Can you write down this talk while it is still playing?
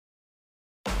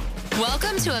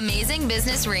Welcome to Amazing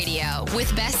Business Radio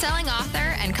with best-selling author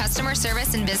and customer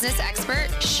service and business expert,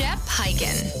 Shep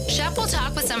Hyken. Shep will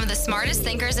talk with some of the smartest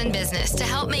thinkers in business to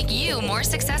help make you more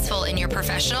successful in your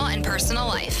professional and personal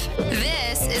life.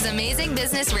 This is Amazing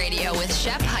Business Radio with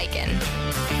Shep Hyken.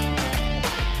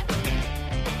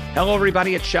 Hello,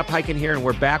 everybody. It's Shep Hyken here, and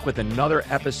we're back with another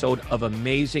episode of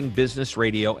Amazing Business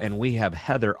Radio, and we have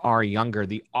Heather R. Younger,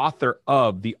 the author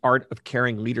of The Art of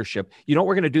Caring Leadership. You know what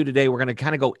we're going to do today? We're going to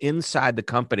kind of go inside the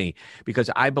company, because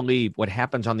I believe what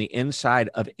happens on the inside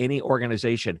of any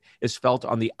organization is felt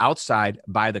on the outside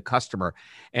by the customer,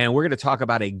 and we're going to talk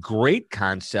about a great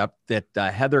concept that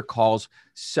Heather calls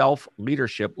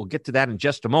self-leadership. We'll get to that in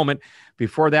just a moment.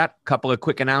 Before that, a couple of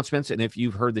quick announcements. And if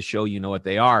you've heard the show, you know what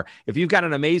they are. If you've got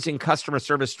an amazing customer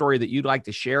service story that you'd like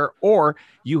to share, or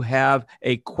you have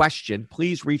a question,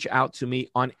 please reach out to me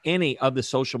on any of the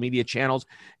social media channels.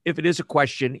 If it is a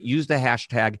question, use the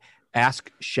hashtag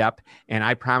Ask Shep, and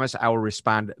I promise I will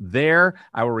respond there.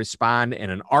 I will respond in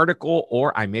an article,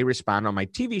 or I may respond on my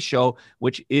TV show,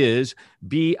 which is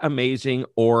Be Amazing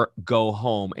or Go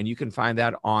Home. And you can find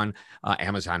that on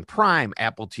Amazon Prime,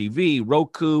 Apple TV,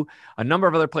 Roku, a number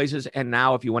of other places. And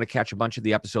now, if you want to catch a bunch of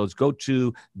the episodes, go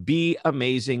to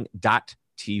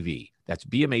beamazing.tv. That's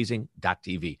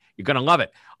beamazing.tv. You're going to love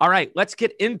it. All right, let's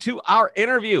get into our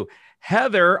interview.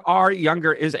 Heather R.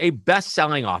 Younger is a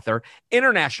best-selling author,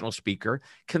 international speaker,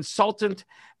 consultant.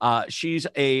 She's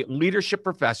a leadership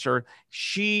professor.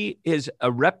 She is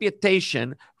a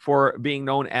reputation for being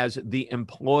known as the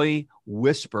employee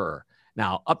whisperer.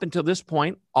 Now, up until this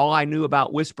point, all I knew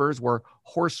about whispers were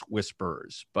horse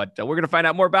whisperers, but we're going to find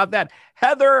out more about that.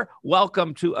 Heather,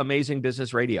 welcome to Amazing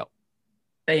Business Radio.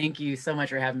 Thank you so much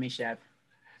for having me, Shep.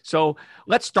 So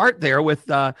let's start there with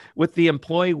the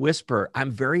employee whisper. I'm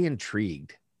very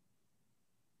intrigued.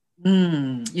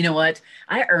 You know what?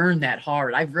 I earned that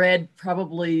hard. I've read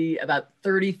probably about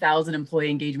 30,000 employee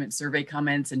engagement survey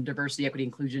comments and diversity, equity,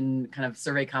 inclusion kind of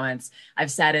survey comments. I've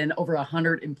sat in over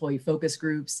 100 employee focus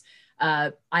groups.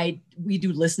 We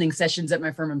do listening sessions at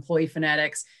my firm, Employee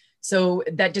Fanatics. So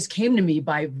that just came to me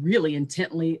by really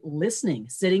intently listening,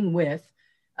 sitting with,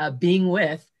 being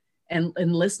with,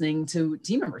 and listening to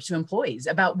team members, to employees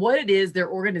about what it is their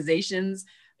organizations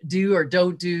do or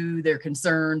don't do, their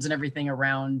concerns and everything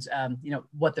around,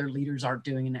 what their leaders aren't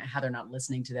doing and how they're not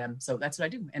listening to them. So that's what I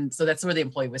do. And so that's where the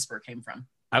employee whisperer came from.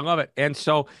 I love it. And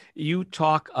so you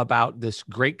talk about this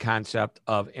great concept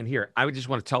of, and here, I would just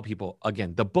want to tell people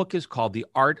again, the book is called The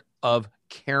Art of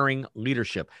Caring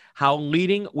Leadership, How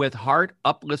Leading with Heart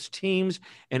Uplifts Teams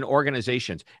and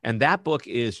Organizations. And that book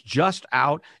is just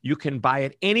out. You can buy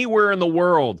it anywhere in the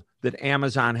world that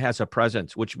Amazon has a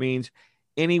presence, which means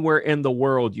anywhere in the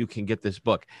world you can get this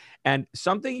book. And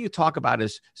something you talk about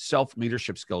is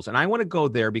self-leadership skills. And I want to go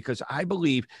there because I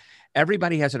believe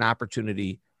everybody has an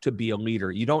opportunity to be a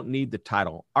leader. You don't need the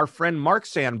title. Our friend Mark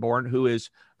Sanborn, who is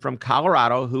from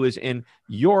Colorado, who is in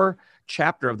your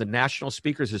chapter of the National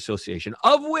Speakers Association,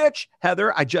 of which,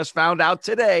 Heather, I just found out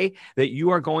today that you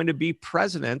are going to be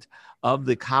president of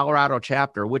the Colorado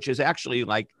chapter, which is actually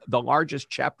like the largest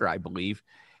chapter, I believe,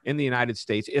 in the United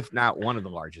States, if not one of the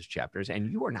largest chapters.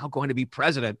 And you are now going to be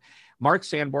president. Mark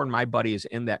Sanborn, my buddy, is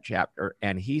in that chapter,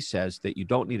 and he says that you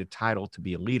don't need a title to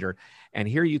be a leader. And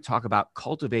here you talk about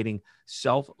cultivating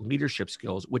self-leadership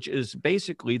skills, which is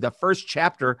basically the first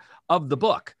chapter of the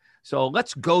book. So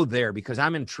let's go there because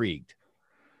I'm intrigued.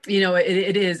 You know,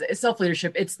 it is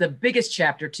self-leadership. It's the biggest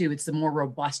chapter too. It's the more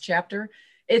robust chapter.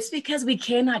 It's because we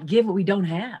cannot give what we don't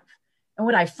have. And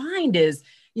what I find is,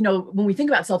 when we think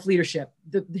about self-leadership,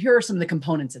 here are some of the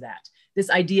components of that.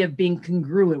 This idea of being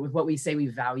congruent with what we say we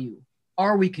value.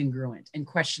 Are we congruent? And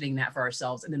questioning that for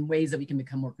ourselves, and then ways that we can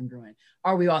become more congruent.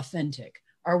 Are we authentic?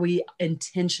 Are we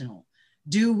intentional?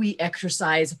 Do we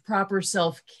exercise proper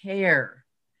self-care?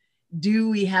 Do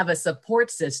we have a support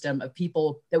system of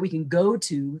people that we can go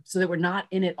to so that we're not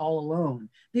in it all alone?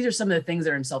 These are some of the things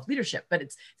that are in self-leadership, but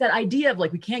it's that idea of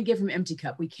like, we can't give from an empty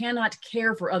cup. We cannot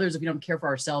care for others if we don't care for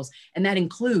ourselves. And that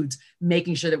includes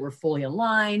making sure that we're fully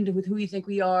aligned with who we think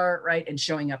we are, right? And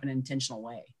showing up in an intentional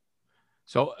way.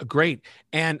 So great.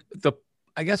 And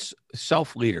I guess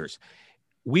self-leaders,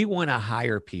 we want to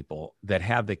hire people that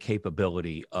have the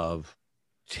capability of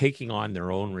taking on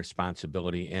their own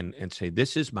responsibility and say,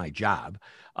 this is my job.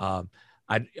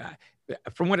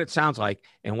 From what it sounds like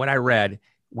and what I read,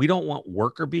 we don't want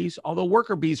worker bees, although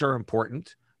worker bees are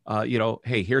important.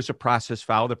 Hey, here's a process,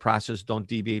 follow the process, don't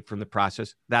deviate from the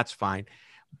process. That's fine.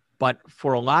 But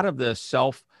for a lot of the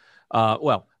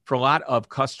for a lot of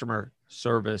customer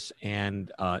service and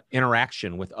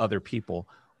interaction with other people,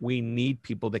 we need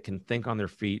people that can think on their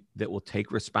feet, that will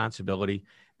take responsibility,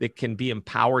 that can be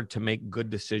empowered to make good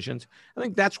decisions. I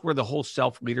think that's where the whole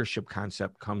self-leadership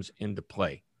concept comes into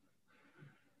play.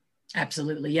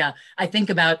 Absolutely. Yeah. I think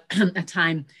about a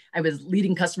time I was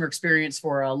leading customer experience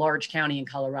for a large county in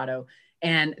Colorado.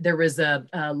 And there was a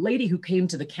lady who came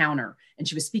to the counter, and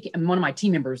she was speaking, and one of my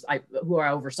team members who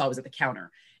I oversaw was at the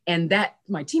counter. And that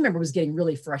my team member was getting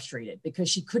really frustrated because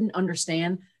she couldn't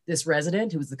understand this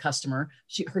resident who was the customer.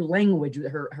 Her language,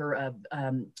 her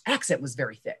accent was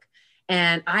very thick.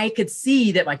 And I could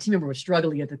see that my team member was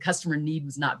struggling, that the customer need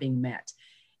was not being met.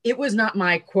 It was not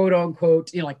my quote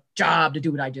unquote, like job to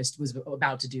do what I just was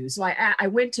about to do. So I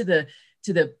went to the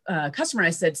customer and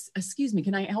I said, "Excuse me,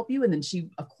 can I help you?" And then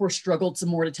she, of course, struggled some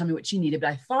more to tell me what she needed, but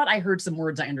I thought I heard some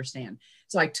words I understand.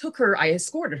 So I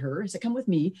escorted her. I said, "Come with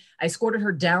me." I escorted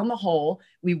her down the hall.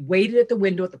 We waited at the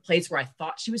window at the place where I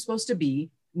thought she was supposed to be.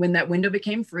 When that window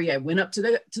became free, I went up to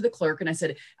the clerk and I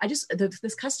said,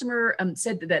 this customer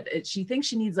said that she thinks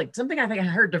she needs like something. I think I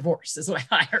heard divorce is what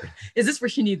I heard. Is this where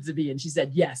she needs to be? And she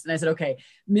said, yes. And I said, okay,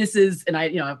 Mrs. And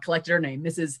I've collected her name.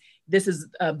 Mrs. This is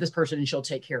this person, and she'll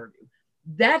take care of you.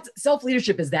 That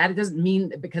self-leadership is that. It doesn't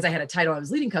mean because I had a title, I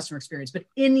was leading customer experience, but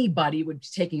anybody would be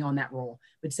taking on that role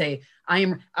would say,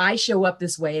 I show up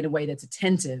this way in a way that's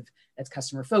attentive, that's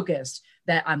customer focused,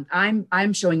 that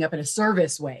I'm showing up in a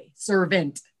servant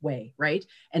way, right?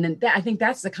 And then I think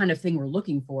that's the kind of thing we're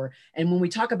looking for. And when we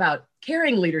talk about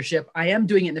caring leadership, I am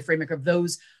doing it in the framework of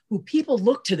those who people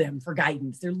look to them for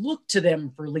guidance. They look to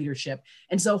them for leadership.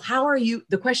 And so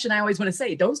the question I always want to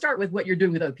say, don't start with what you're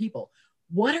doing with other people.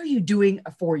 What are you doing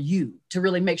for you to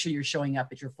really make sure you're showing up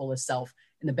at your fullest self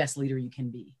and the best leader you can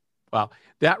be? Well,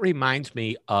 that reminds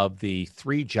me of the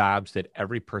 3 jobs that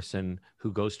every person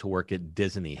who goes to work at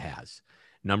Disney has.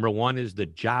 Number 1 is the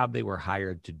job they were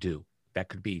hired to do. That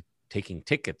could be taking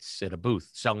tickets at a booth,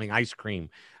 selling ice cream,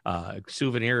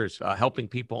 souvenirs, helping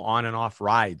people on and off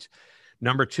rides.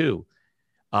 Number 2,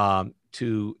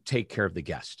 to take care of the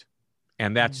guest.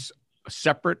 And that's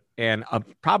separate and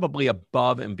probably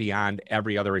above and beyond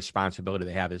every other responsibility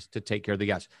they have, is to take care of the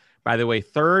guests. By the way,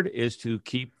 3rd is to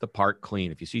keep the park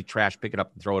clean. If you see trash, pick it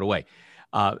up and throw it away.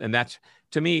 And that's,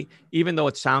 to me, even though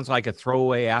it sounds like a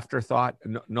throwaway afterthought,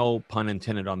 no pun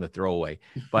intended on the throwaway,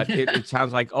 but it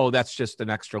sounds like, oh, that's just an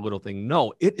extra little thing.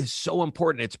 No, it is so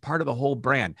important. It's part of the whole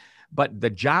brand. But the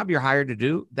job you're hired to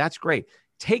do, that's great.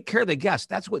 Take care of the guests.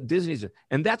 That's what Disney's,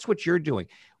 and that's what you're doing.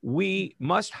 We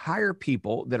must hire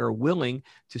people that are willing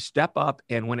to step up,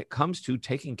 and when it comes to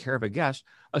taking care of a guest,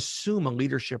 assume a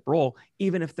leadership role,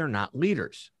 even if they're not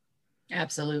leaders.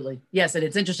 Absolutely. Yes. And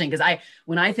it's interesting because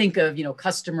when I think of,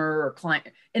 customer or client,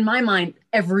 in my mind,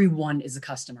 everyone is a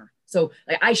customer. So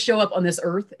I show up on this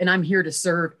earth and I'm here to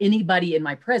serve anybody in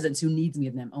my presence who needs me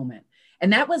in that moment.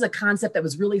 And that was a concept that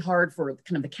was really hard for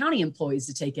kind of the county employees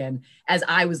to take in as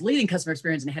I was leading customer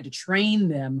experience, and I had to train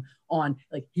them on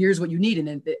like, here's what you need. And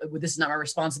then this is not my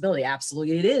responsibility.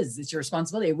 Absolutely it is. It's your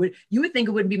responsibility. You would think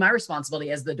it wouldn't be my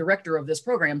responsibility as the director of this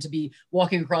program to be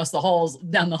walking across the halls,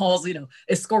 down the halls,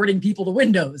 escorting people to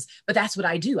windows. But that's what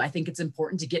I do. I think it's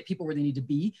important to get people where they need to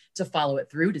be, to follow it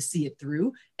through, to see it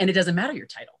through. And it doesn't matter your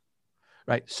title.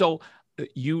 Right. So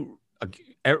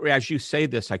as you say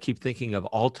this, I keep thinking of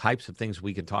all types of things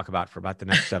we can talk about for about the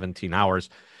next 17 hours.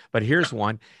 But here's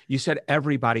one. You said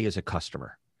everybody is a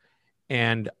customer.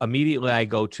 And immediately I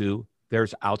go to,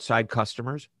 there's outside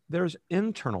customers, there's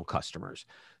internal customers.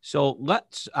 So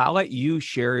I'll let you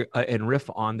share and riff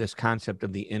on this concept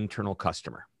of the internal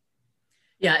customer.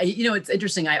 Yeah, it's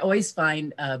interesting. I always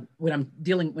find when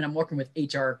I'm working with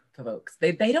HR folks,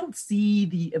 they don't see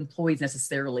the employees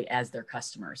necessarily as their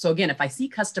customer. So again, if I see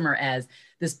customer as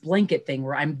this blanket thing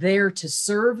where I'm there to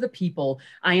serve the people,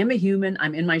 I am a human,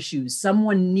 I'm in my shoes.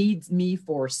 Someone needs me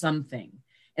for something.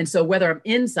 And so whether I'm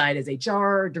inside as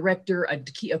HR, director,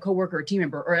 a coworker, a team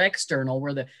member, or external,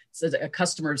 where a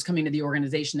customer is coming to the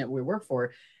organization that we work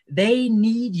for, they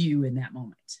need you in that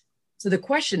moment. So the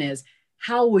question is,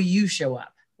 how will you show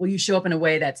up? Will you show up in a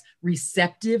way that's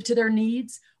receptive to their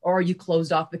needs, or are you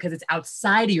closed off because it's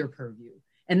outside of your purview?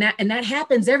 And that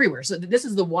happens everywhere. So this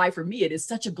is the why for me. It is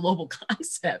such a global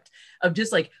concept of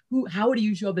just like, how do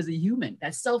you show up as a human?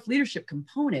 That self-leadership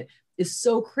component is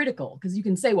so critical, because you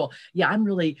can say, well, yeah,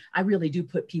 I really do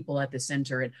put people at the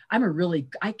center, and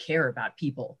I care about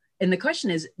people. And the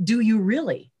question is, do you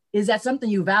really? Is that something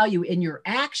you value in your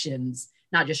actions,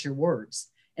 not just your words?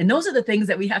 And those are the things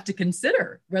that we have to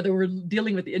consider, whether we're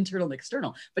dealing with the internal and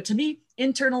external. But to me,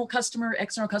 internal customer,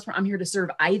 external customer, I'm here to serve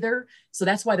either. So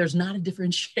that's why there's not a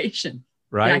differentiation.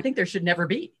 Right. And I think there should never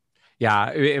be. Yeah,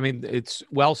 I mean, it's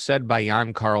well said by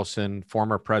Jan Carlson,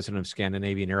 former president of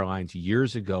Scandinavian Airlines,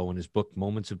 years ago in his book,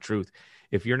 Moments of Truth.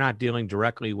 If you're not dealing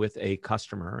directly with a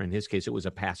customer, in his case, it was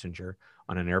a passenger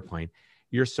on an airplane,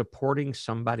 you're supporting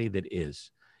somebody that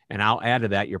is. And I'll add to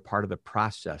that, you're part of the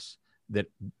process that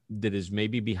is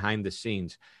maybe behind the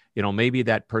scenes. You know, maybe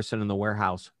that person in the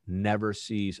warehouse never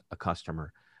sees a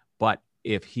customer, but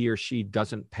if he or she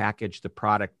doesn't package the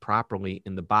product properly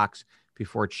in the box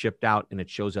before it's shipped out and it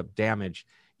shows up damaged,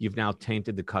 you've now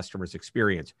tainted the customer's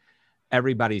experience.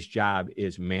 Everybody's job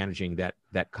is managing that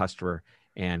customer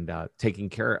and taking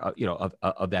care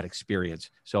of that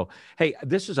experience. So, hey,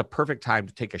 this is a perfect time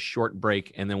to take a short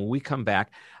break. And then when we come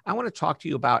back, I want to talk to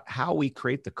you about how we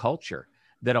create the culture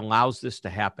that allows this to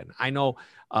happen. I know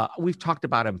we've talked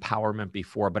about empowerment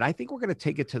before, but I think we're going to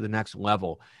take it to the next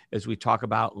level as we talk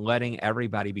about letting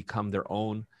everybody become their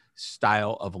own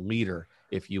style of leader,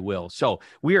 if you will. So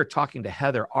we are talking to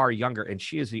Heather R. Younger, and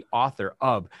she is the author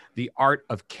of The Art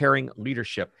of Caring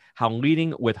Leadership, How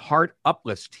Leading with Heart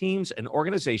Uplifts Teams and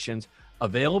Organizations,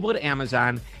 available at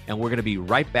Amazon. And we're going to be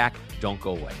right back. Don't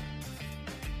go away.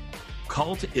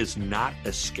 Cult is not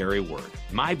a scary word.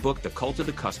 My book, The Cult of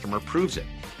the Customer, proves it.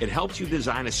 It helps you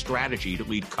design a strategy to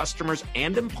lead customers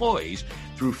and employees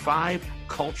through 5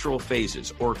 cultural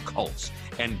phases, or cults.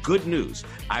 And good news,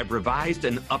 I've revised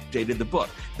and updated the book.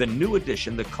 The new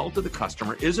edition, The Cult of the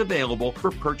Customer, is available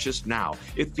for purchase now.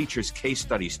 It features case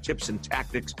studies, tips, and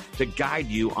tactics to guide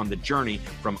you on the journey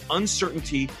from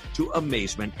uncertainty to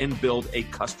amazement and build a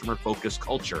customer-focused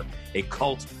culture, a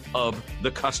cult of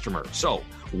the customer. So,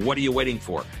 what are you waiting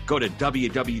for? Go to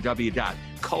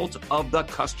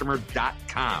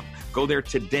www.cultofthecustomer.com. Go there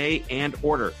today and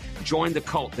order. Join the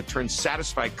cult that turns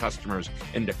satisfied customers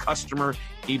into customer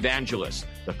evangelists.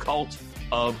 The Cult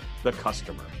of the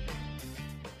Customer.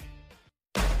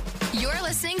 You're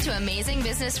listening to Amazing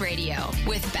Business Radio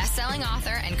with best-selling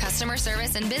author and customer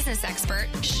service and business expert,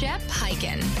 Shep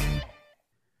Hyken.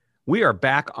 We are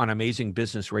back on Amazing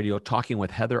Business Radio talking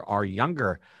with Heather R.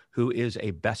 Younger, who is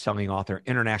a best-selling author,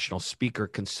 international speaker,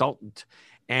 consultant,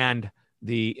 and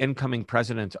the incoming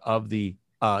president of the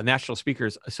National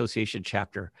Speakers Association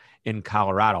chapter in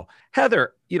Colorado.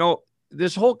 Heather,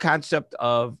 this whole concept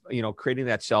of, creating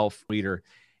that self-leader,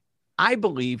 I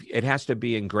believe it has to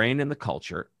be ingrained in the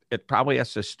culture. It probably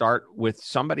has to start with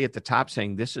somebody at the top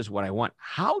saying, this is what I want.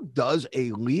 How does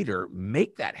a leader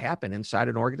make that happen inside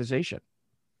an organization?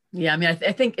 Yeah, I mean,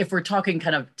 I think if we're talking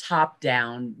kind of top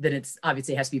down, then it's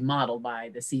obviously it has to be modeled by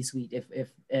the C-suite.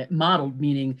 If modeled,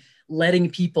 meaning letting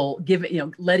people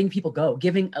go,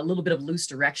 giving a little bit of loose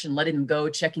direction, letting them go,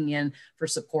 checking in for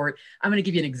support. I'm going to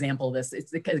give you an example of this.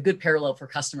 It's a good parallel for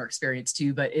customer experience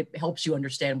too, but it helps you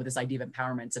understand what this idea of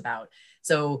empowerment is about.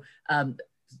 So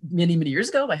many years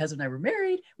ago, my husband and I were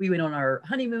married. We went on our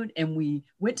honeymoon and we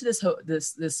went to this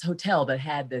hotel that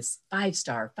had this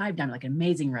 5-star, 5-diamond, like an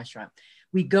amazing restaurant.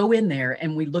 We go in there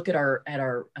and we look at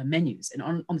our menus, and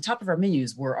on the top of our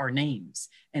menus were our names,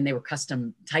 and they were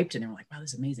custom typed in. And we're like, wow,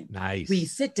 this is amazing. Nice. We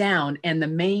sit down and the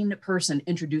main person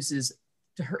introduces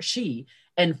she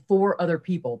and 4 other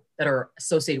people that are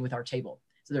associated with our table.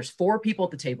 So there's 4 people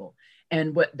at the table,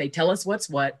 and what they tell us what's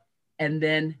what, and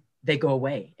then they go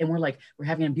away. And we're like, we're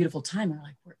having a beautiful time. We're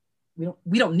like,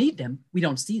 we don't need them. We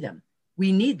don't see them.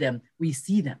 We need them. We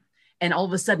see them. And all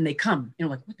of a sudden they come, and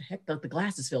we're like, what the heck? The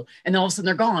glass is filled. And then all of a sudden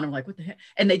they're gone. And we're like, what the heck?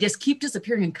 And they just keep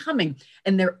disappearing and coming,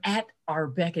 and they're at our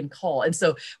beck and call. And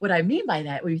so what I mean by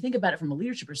that, when you think about it from a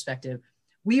leadership perspective,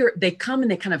 they come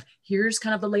and they here's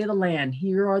kind of the lay of the land.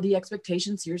 Here are the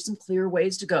expectations. Here's some clear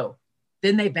ways to go.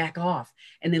 Then they back off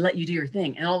and they let you do your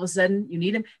thing. And all of a sudden you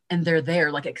need them, and they're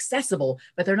there, like accessible,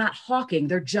 but they're not hawking.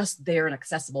 They're just there and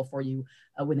accessible for you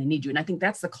when they need you. And I think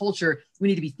that's the culture we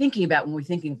need to be thinking about when we're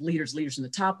thinking of leaders in the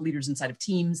top, leaders inside of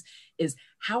teams, is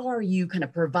how are you kind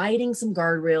of providing some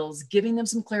guardrails, giving them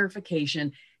some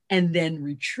clarification, and then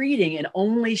retreating and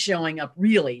only showing up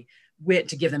really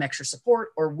to give them extra support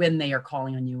or when they are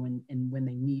calling on you and when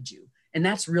they need you. And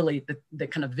that's really the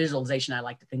kind of visualization I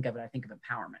like to think of it. I think of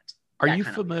empowerment. Are you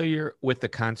familiar with the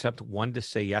concept 1 to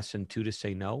say yes and 2 to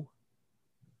say no?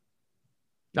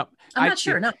 No, I'm not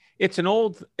sure. No, it's an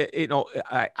old,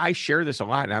 I share this a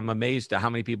lot, and I'm amazed at how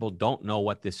many people don't know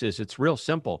what this is. It's real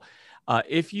simple.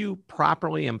 If you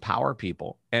properly empower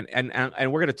people, and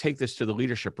we're going to take this to the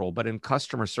leadership role, but in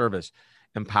customer service,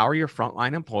 empower your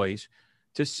frontline employees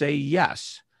to say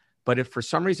yes. But if for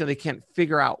some reason they can't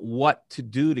figure out what to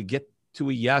do to get to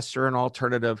a yes or an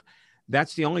alternative,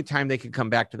 that's the only time they can come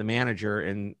back to the manager,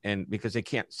 and because they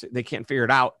can't figure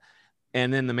it out,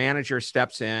 And then the manager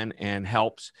steps in and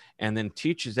helps and then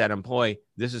teaches that employee,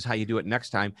 this is how you do it next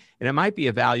time. And it might be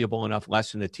a valuable enough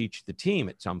lesson to teach the team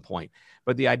at some point.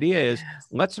 But the idea is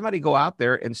let somebody go out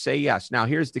there and say yes. Now,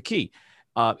 here's the key.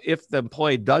 If the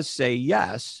employee does say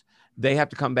yes, they have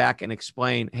to come back and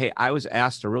explain, hey, I was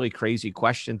asked a really crazy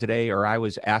question today, or I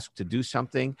was asked to do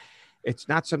something. It's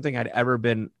not something I'd ever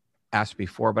been asked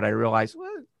before, but I realized, well,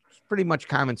 it's pretty much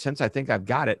common sense. I think I've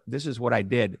got it. This is what I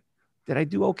did. Did I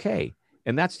do okay?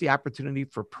 And that's the opportunity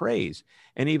for praise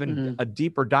and even a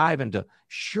deeper dive into,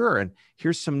 sure, and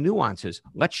here's some nuances.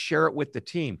 Let's share it with the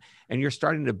team. And you're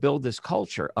starting to build this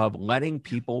culture of letting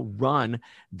people run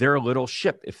their little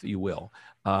ship, if you will.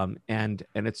 And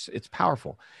it's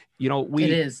powerful. You know, it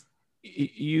is.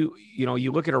 You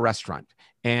look at a restaurant,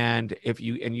 and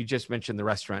you just mentioned the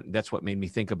restaurant. That's what made me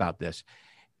think about this.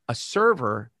 A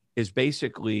server is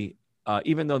basically,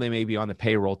 even though they may be on the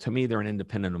payroll, to me, they're an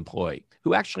independent employee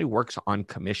who actually works on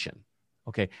commission.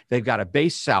 Okay. They've got a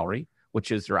base salary,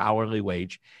 which is their hourly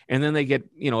wage. And then they get,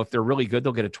 if they're really good,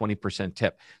 they'll get a 20%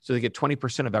 tip. So they get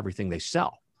 20% of everything they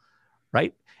sell.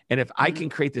 Right. And if I can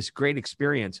create this great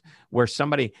experience where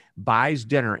somebody buys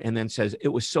dinner and then says, it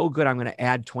was so good, I'm going to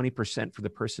add 20% for the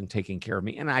person taking care of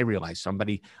me. And I realize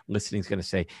somebody listening is going to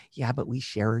say, yeah, but we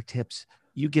share our tips.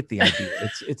 You get the idea.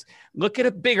 It's look at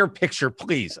a bigger picture,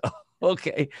 please.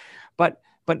 Okay. But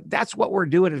that's what we're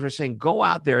doing is we're saying, go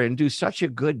out there and do such a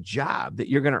good job that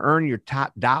you're going to earn your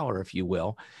top dollar, if you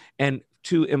will. And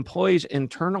to employees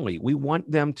internally, we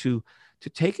want them to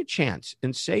take a chance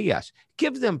and say yes.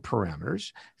 Give them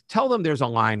parameters. Tell them there's a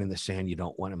line in the sand you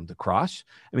don't want them to cross.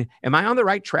 I mean, am I on the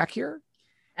right track here?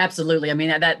 Absolutely. I mean,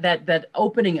 that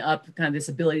opening up kind of this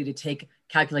ability to take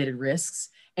calculated risks.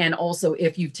 And also,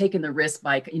 if you've taken the risk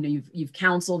by, you've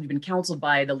been counseled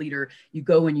by the leader, you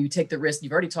go and you take the risk,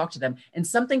 you've already talked to them, and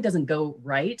something doesn't go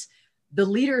right, the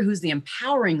leader who's the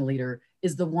empowering leader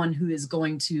is the one who is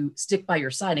going to stick by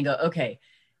your side and go, okay,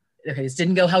 this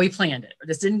didn't go how we planned it, or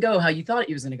this didn't go how you thought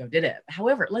it was going to go, did it?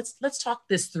 However, let's talk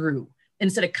this through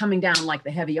instead of coming down like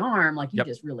the heavy arm, like you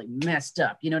just really messed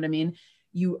up. You know what I mean?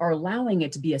 You are allowing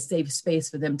it to be a safe space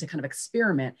for them to kind of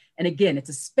experiment. And again, it's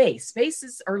a space.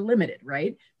 Spaces are limited,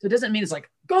 right? So it doesn't mean it's like,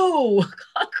 go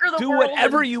conquer the world. Do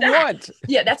whatever you want.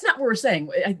 Yeah, that's not what we're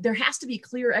saying. There has to be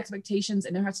clear expectations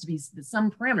and there has to be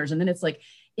some parameters. And then it's like,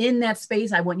 in that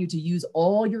space, I want you to use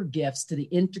all your gifts to the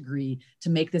nth degree to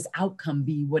make this outcome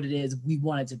be what it is we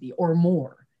want it to be or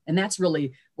more. And that's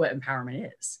really what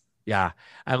empowerment is. Yeah,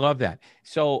 I love that.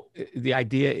 So the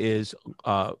idea is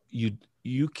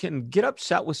you can get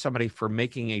upset with somebody for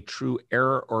making a true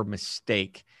error or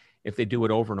mistake. If they do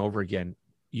it over and over again,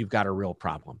 you've got a real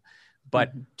problem.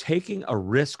 But taking a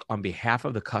risk on behalf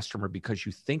of the customer because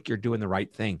you think you're doing the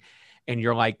right thing and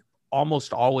you're like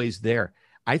almost always there,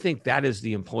 I think that is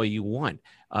the employee you want.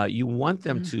 You want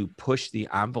them to push the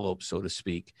envelope, so to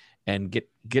speak, and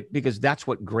get because that's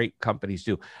what great companies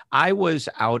do. I was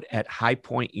out at High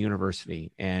Point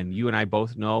University, and you and I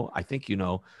both know, I think you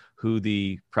know, who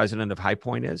the president of High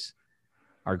Point is,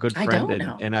 our good friend and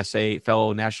NSA,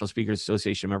 fellow National Speakers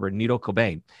Association member, Nito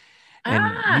Cobain.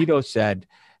 And Nito said,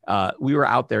 we were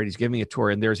out there and he's giving me a tour,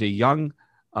 and there's a young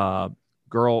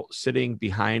girl sitting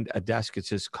behind a desk. It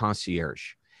says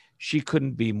concierge. She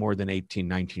couldn't be more than 18,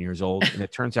 19 years old. And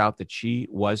it turns out that she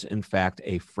was, in fact,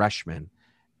 a freshman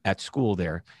at school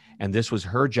there. And this was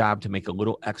her job to make a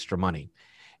little extra money.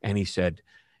 And he said,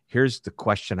 here's the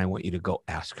question I want you to go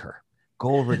ask her.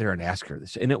 Go over there and ask her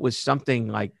this. And it was something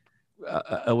like,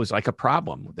 it was like a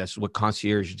problem. That's what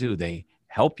concierge do. They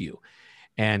help you.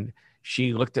 And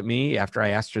she looked at me after I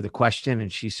asked her the question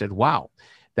and she said, wow,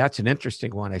 that's an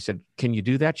interesting one. I said, can you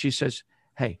do that? She says,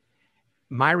 hey,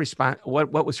 my response,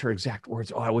 what was her exact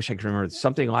words? Oh, I wish I could remember.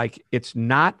 Something like, it's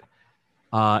not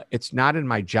in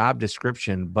my job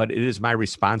description, but it is my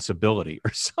responsibility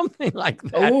or something like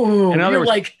that. Oh, in other words,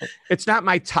 like, it's not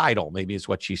my title, maybe is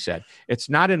what she said. It's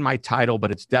not in my title,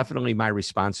 but it's definitely my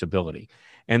responsibility.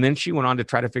 And then she went on to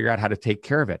try to figure out how to take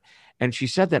care of it. And she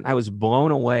said that, and I was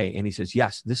blown away. And he says,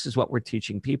 yes, this is what we're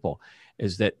teaching people,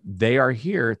 is that they are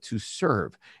here to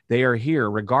serve. They are here,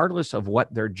 regardless of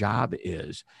what their job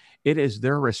is. It is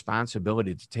their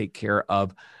responsibility to take care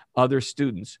of other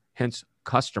students, hence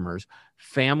customers,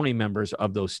 family members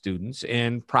of those students,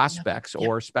 and prospects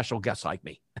or special guests like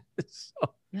me.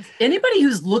 So. Yes. Anybody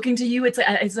who's looking to you, it's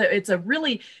a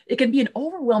really, it can be an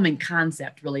overwhelming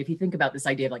concept, really, if you think about this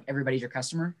idea of like everybody's your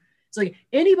customer. It's like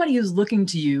anybody who's looking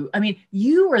to you, I mean,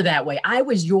 you were that way. I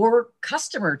was your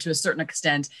customer to a certain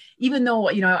extent, even though,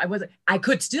 I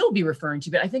could still be referring to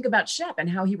you, but I think about Shep and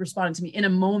how he responded to me in a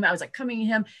moment. I was like coming to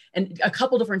him, and a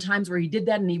couple different times where he did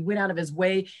that and he went out of his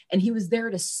way and he was there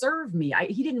to serve me.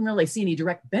 He didn't really see any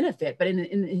direct benefit, but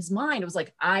in his mind, it was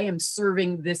like, I am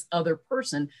serving this other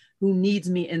person who needs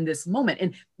me in this moment.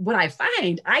 And what I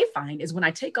find is when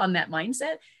I take on that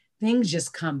mindset, things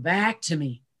just come back to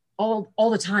me all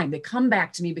the time. They come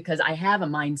back to me because I have a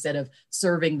mindset of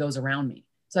serving those around me.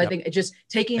 So I think it just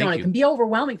taking it on, it can be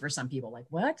overwhelming for some people. Like,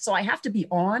 what? So I have to be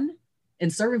on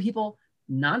and serving people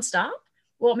nonstop?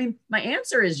 Well, I mean, my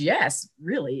answer is yes,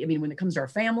 really. I mean, when it comes to our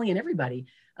family and everybody,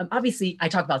 obviously I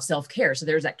talk about self-care. So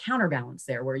there's that counterbalance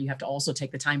there where you have to also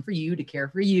take the time for you, to care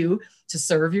for you, to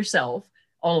serve yourself,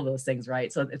 all of those things,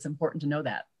 right? So it's important to know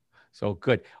that. So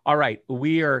good. All right.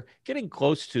 We are getting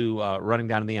close to running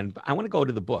down to the end. I want to go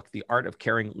to the book, The Art of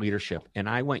Caring Leadership. And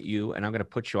I want you, and I'm going to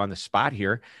put you on the spot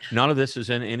here. None of this is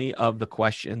in any of the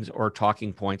questions or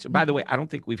talking points. By the way, I don't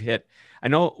think we've hit, I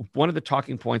know one of the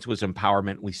talking points was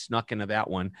empowerment. We snuck into that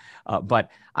one. But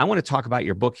I want to talk about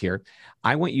your book here.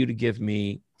 I want you to give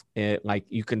me,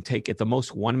 you can take at the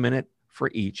most 1 minute for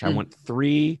each. I want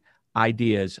 3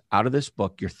 ideas out of this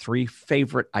book, your 3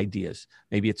 favorite ideas.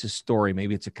 Maybe it's a story,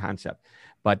 maybe it's a concept,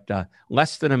 but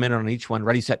less than a minute on each one.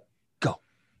 Ready, set, go.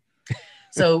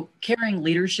 So caring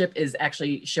leadership is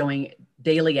actually showing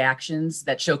daily actions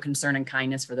that show concern and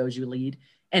kindness for those you lead.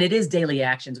 And it is daily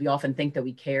actions. We often think that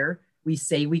we care. We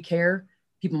say we care.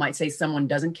 People might say someone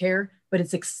doesn't care, but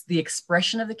it's the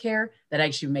expression of the care that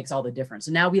actually makes all the difference.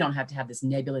 So now we don't have to have this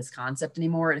nebulous concept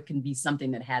anymore. It can be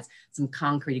something that has some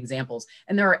concrete examples.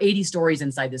 And there are 80 stories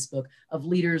inside this book of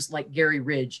leaders like Gary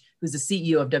Ridge, who's the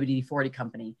CEO of WD-40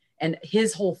 Company. And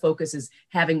his whole focus is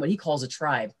having what he calls a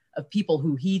tribe of people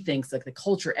who he thinks like the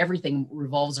culture, everything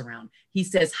revolves around. He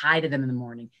says hi to them in the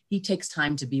morning. He takes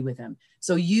time to be with them.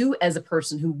 So you, as a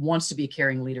person who wants to be a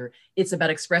caring leader, it's about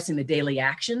expressing the daily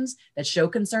actions that show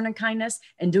concern and kindness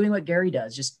and doing what Gary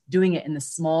does, just doing it in the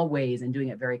small ways and doing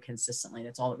it very consistently.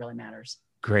 That's all that really matters.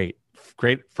 Great.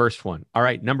 First one. All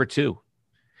right. Number 2.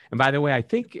 And by the way, I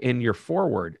think in your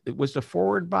foreword, it was the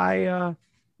foreword by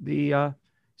the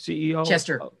CEO.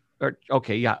 Chester.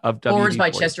 Okay, yeah, of WD-40. Forwards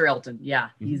by Chester Elton. Yeah,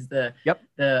 he's the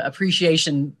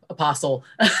appreciation apostle.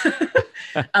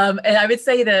 And I would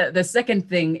say the second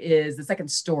thing is the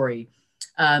second story.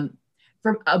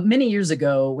 From many years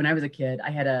ago, when I was a kid,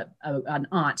 I had an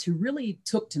aunt who really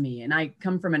took to me, and I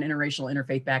come from an interracial,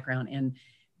 interfaith background, and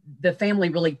the family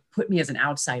really put me as an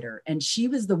outsider. And she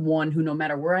was the one who, no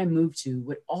matter where I moved to,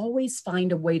 would always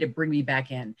find a way to bring me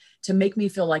back in, to make me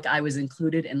feel like I was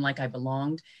included and like I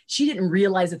belonged. She didn't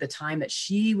realize at the time that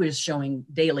she was showing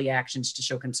daily actions to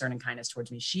show concern and kindness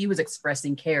towards me. She was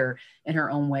expressing care in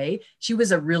her own way. She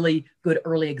was a really good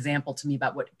early example to me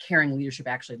about what caring leadership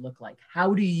actually looked like.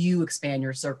 How do you expand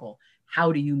your circle?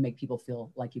 How do you make people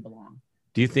feel like you belong?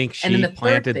 Do you think she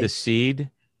planted the seed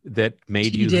that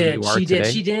made you who you are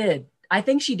today? She did. I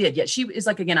think she did. Yeah, she is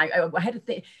like, again, I had to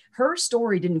think, her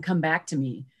story didn't come back to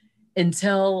me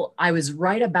until I was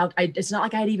right about, it's not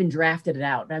like I had even drafted it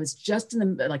out. I was just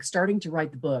in the, starting to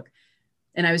write the book.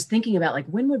 And I was thinking about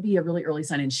when would be a really early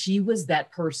sign. And she was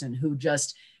that person who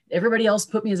just, everybody else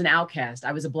put me as an outcast.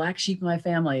 I was a black sheep in my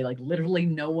family. Literally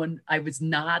no one, I was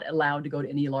not allowed to go to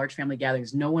any large family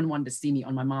gatherings. No one wanted to see me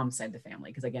on my mom's side of the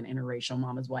family. Because again, interracial,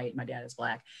 mom is white, my dad is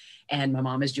black, and my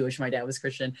mom is Jewish, my dad was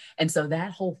Christian. And so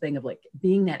that whole thing of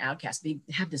being that outcast,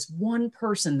 have this one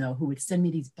person though, who would send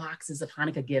me these boxes of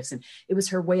Hanukkah gifts. And it was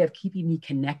her way of keeping me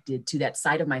connected to that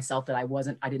side of myself that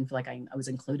I didn't feel like I was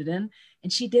included in.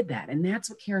 And she did that. And that's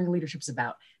what caring leadership is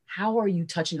about. How are you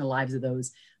touching the lives of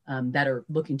those that are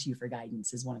looking to you for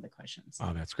guidance is one of the questions.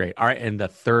 Oh, that's great. All right. And the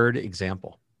third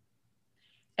example.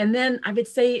 And then I would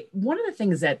say one of the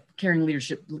things that caring leaders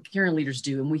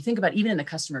do, and we think about even in the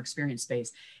customer experience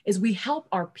space, is we help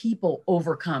our people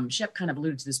overcome. Shep kind of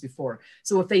alluded to this before.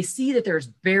 So if they see that there's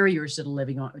barriers to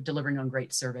delivering on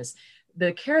great service,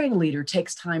 the caring leader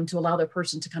takes time to allow their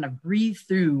person to kind of breathe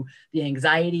through the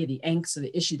anxiety, the angst, or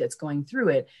the issue that's going through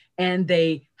it, and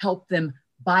they help them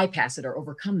bypass it or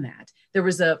overcome that. There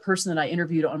was a person that I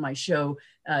interviewed on my show.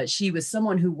 She was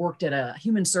someone who worked at a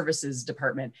human services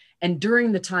department. And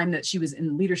during the time that she was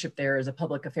in leadership there as a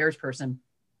public affairs person,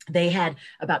 they had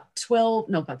about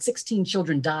 16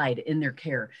 children died in their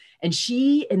care. And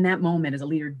she, in that moment as a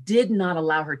leader, did not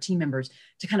allow her team members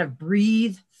to kind of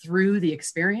breathe through the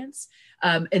experience.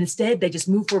 Instead, they just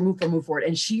move forward.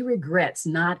 And she regrets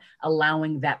not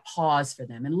allowing that pause for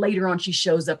them. And later on, she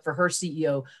shows up for her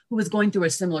CEO who was going through a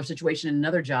similar situation in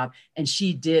another job. And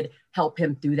she did help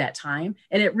him through that time.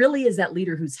 And it really is that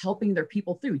leader who's helping their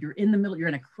people through. You're in the middle, you're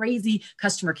in a crazy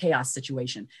customer chaos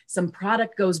situation. Some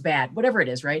product goes bad, whatever it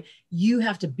is, right? You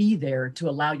have to be there to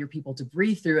allow your people to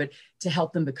breathe through it, to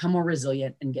help them become more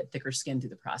resilient and get thicker skin through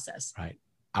the process. Right.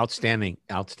 Outstanding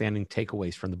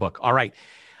takeaways from the book. All right.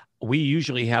 We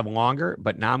usually have longer,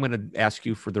 but now I'm going to ask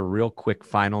you for the real quick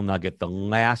final nugget. The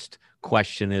last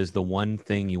question is the one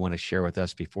thing you want to share with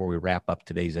us before we wrap up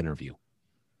today's interview.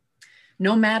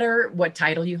 No matter what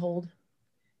title you hold,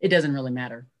 it doesn't really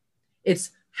matter. It's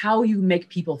how you make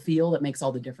people feel that makes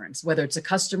all the difference. Whether it's a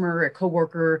customer, a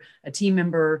coworker, a team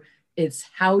member, it's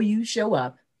how you show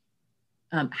up,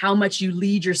 how much you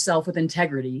lead yourself with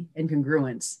integrity and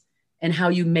congruence, and how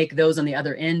you make those on the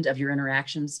other end of your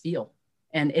interactions feel.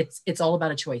 And it's all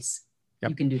about a choice.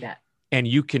 Yep. You can do that. And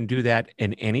you can do that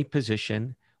in any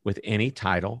position with any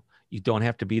title. You don't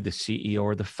have to be the CEO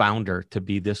or the founder to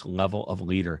be this level of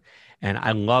leader. And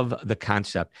I love the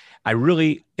concept. I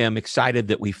really am excited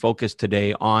that we focus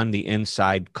today on the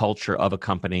inside culture of a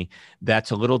company.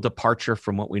 That's a little departure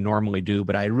from what we normally do,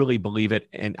 but I really believe it.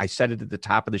 And I said it at the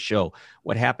top of the show.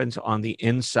 What happens on the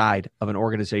inside of an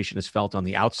organization is felt on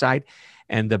the outside.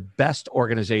 And the best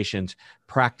organizations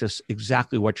practice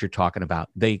exactly what you're talking about.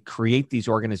 They create these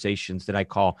organizations that I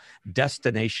call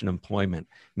destination employment,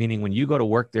 meaning when you go to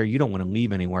work there, you don't want to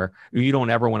leave anywhere. You don't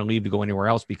ever want to leave to go anywhere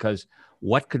else, because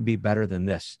what could be better than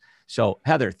this? So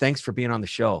Heather, thanks for being on the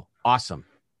show. Awesome.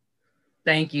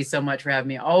 Thank you so much for having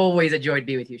me. Always a joy to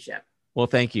be with you, Shep. Well,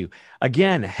 thank you.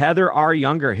 Again, Heather R.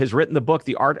 Younger has written the book,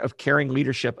 The Art of Caring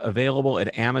Leadership, available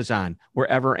at Amazon,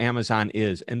 wherever Amazon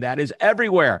is. And that is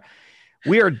everywhere.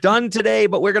 We are done today,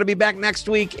 but we're going to be back next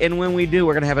week. And when we do,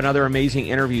 we're going to have another amazing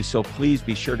interview. So please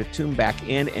be sure to tune back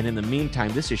in. And in the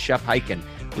meantime, this is Shep Hyken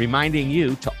reminding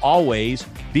you to always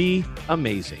be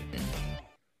amazing.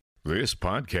 This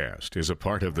podcast is a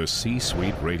part of the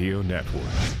C-Suite Radio Network.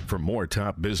 For more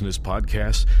top business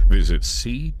podcasts, visit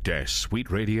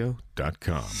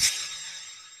c-suiteradio.com.